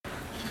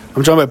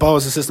I'm joined by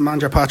Bo's assistant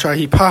manager, Pat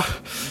Trehy. Pat,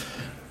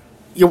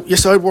 your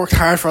side worked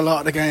hard for a lot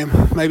of the game.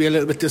 Maybe a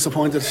little bit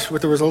disappointed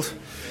with the result.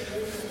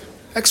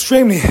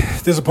 Extremely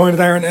disappointed,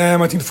 Aaron.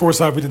 I think the first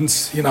half we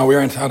didn't, we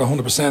weren't at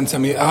 100%. I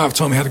mean, at half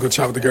time we had a good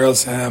chat with the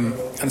girls, and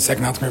the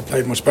second half we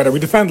played much better. We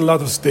defended a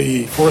lot of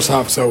the first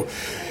half, so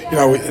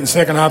in the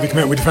second half we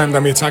defended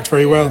and we attacked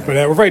very well.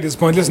 But we're very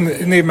disappointed. Listen,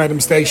 Niamh made a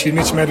mistake.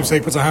 Mitch made a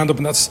mistake, puts her hand up,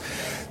 and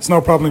it's no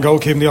problem in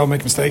goalkeeping. They all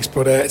make mistakes,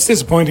 but it's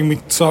disappointing. We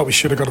thought we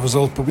should have got a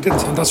result, but we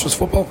didn't, and that's just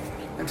football.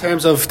 In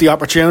terms of the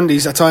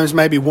opportunities, at times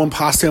maybe one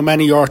pass too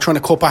many, or trying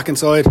to cut back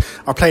inside,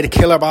 or play the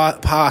killer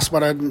pass,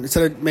 but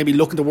instead of maybe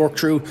looking to work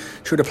through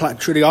the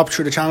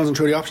challenge and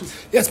through the options.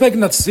 Yeah, it's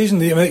making that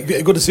decision.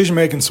 A good decision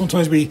making.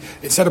 Sometimes we,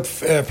 instead of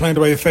playing the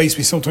way we face,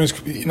 we sometimes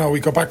we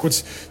go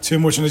backwards too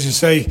much, and as you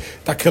say,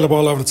 that killer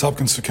ball over the top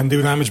can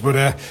do damage.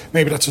 But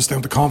maybe that's just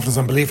down to confidence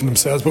and belief in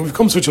themselves. But we've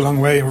come such a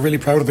long way, and we're really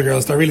proud of the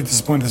girls. They're really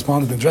disappointed,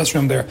 despondent in the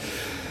dressing room there,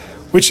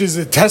 which is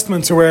a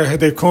testament to where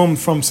they've come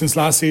from since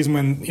last season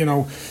when,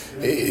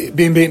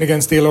 being beaten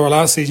against DLR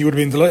last season, you would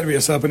have been delighted with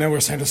yourself, but now we're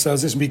saying to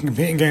ourselves, listen, we can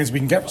compete in games, we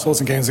can get results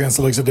in games against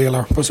the likes of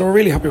DLR. But so we're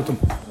really happy with them.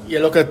 You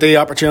look at the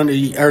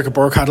opportunity Erica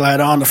Burke had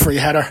led on, the free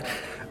header.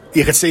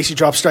 You could see she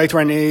dropped straight to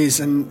her knees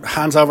and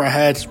hands over her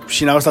head.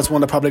 She knows that's one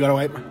that probably got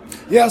away.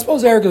 Yeah, I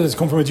suppose Erica has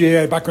come from a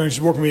GAA background.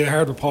 She's working really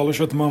hard with Polish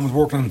at the moment,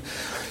 working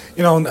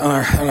on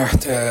our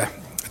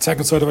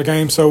technical side of a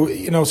game, so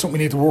something we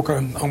need to work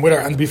on with her.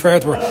 And to be fair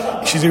to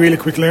her, she's a really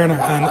quick learner,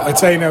 and I'd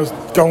say now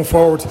going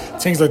forward,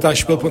 things like that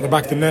she will put in the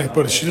back of the net.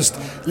 But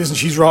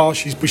she's raw,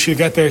 but she'll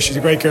get there. She's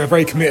a great girl,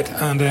 very committed,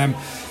 and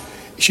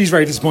she's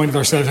very disappointed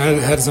herself.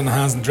 Head is in the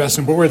hands in the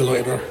dressing room, but we're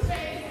delighted with her.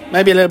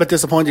 Maybe a little bit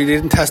disappointed you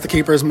didn't test the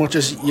keeper as much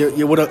as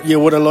you would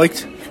have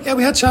liked. Yeah,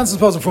 we had chances, I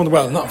suppose, in front of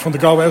not in front of the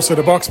goal, outside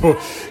the box, but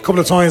a couple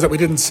of times that we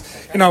didn't.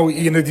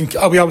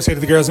 We always say to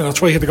the girls, try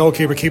to hit the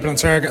goalkeeper, keep it on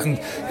target, and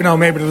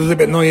maybe they're a little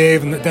bit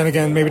naive, and then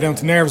again maybe down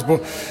to nerves.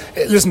 But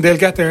listen, they'll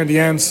get there in the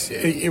end.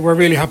 We're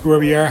really happy where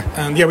we are,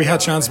 and yeah, we had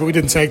chances, but we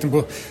didn't take them.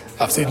 But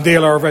obviously,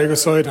 DLR are a very good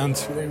side,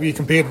 and we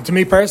competed. To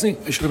me personally,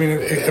 it should have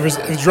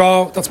been a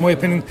draw. That's my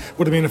opinion.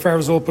 Would have been a fair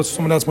result, but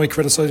someone else might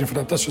criticise you for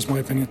that. That's just my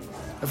opinion.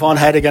 Yvonne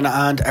Hedigan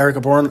and Erica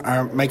Byrne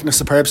are making a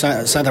superb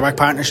centre-back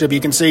partnership. You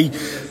can see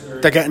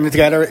they're getting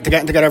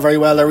together very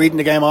well. They're reading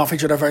the game off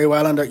each other very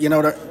well, and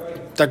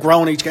they're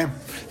growing each game.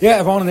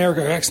 Yeah, Yvonne and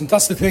Erica are excellent.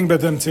 That's the thing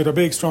about them too. They're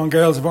big, strong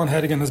girls. Yvonne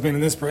Hedigan has been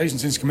an inspiration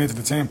since she came into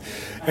the team.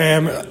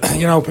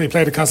 We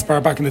played at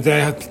Castlebar back in the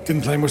day.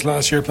 Didn't play much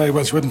last year. Played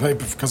well. She wouldn't play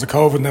because of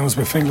COVID, and then was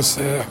with Finglas.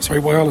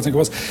 Boyle, I think it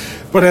was.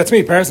 But to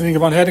me personally, I think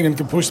Yvonne Hedigan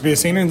can push to be a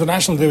senior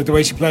international. The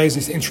way she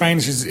plays in training,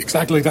 she's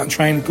exactly like that in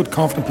training. Good,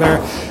 confident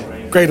player.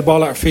 Great the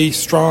ball at her feet,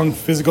 strong,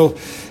 physical,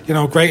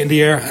 great in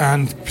the air,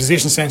 and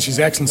position sense, she's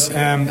excellent.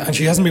 And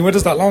she hasn't been with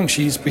us that long.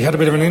 We had a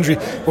bit of an injury,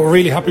 but we're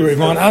really happy with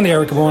Yvonne and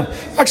Erica Byrne.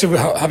 Actually,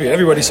 we're happy with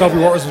everybody. Sophie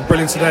Waters was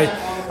brilliant today,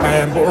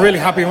 but we're really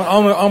happy.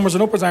 Onwards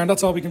and upwards, Aaron,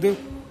 that's all we can do.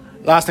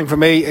 Last thing for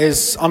me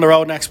is on the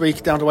road next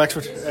week down to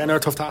Wexford. Another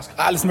tough task.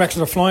 Listen,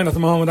 Wexford are flying at the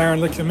moment, Aaron.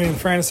 In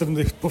fairness to them,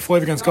 they put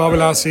 5 against Galway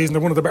last season.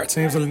 They're one of the better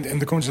teams in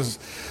the country.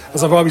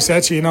 As I've always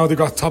said to you, they've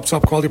got top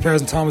quality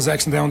players, and Thomas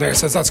Exon down there.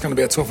 So that's going to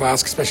be a tough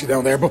ask, especially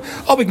down there. But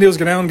all we can do is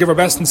go down and give our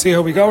best and see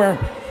how we go, Aaron.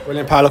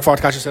 Brilliant, pal. Look forward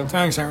to catching you soon.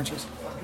 Thanks, Aaron. Cheers.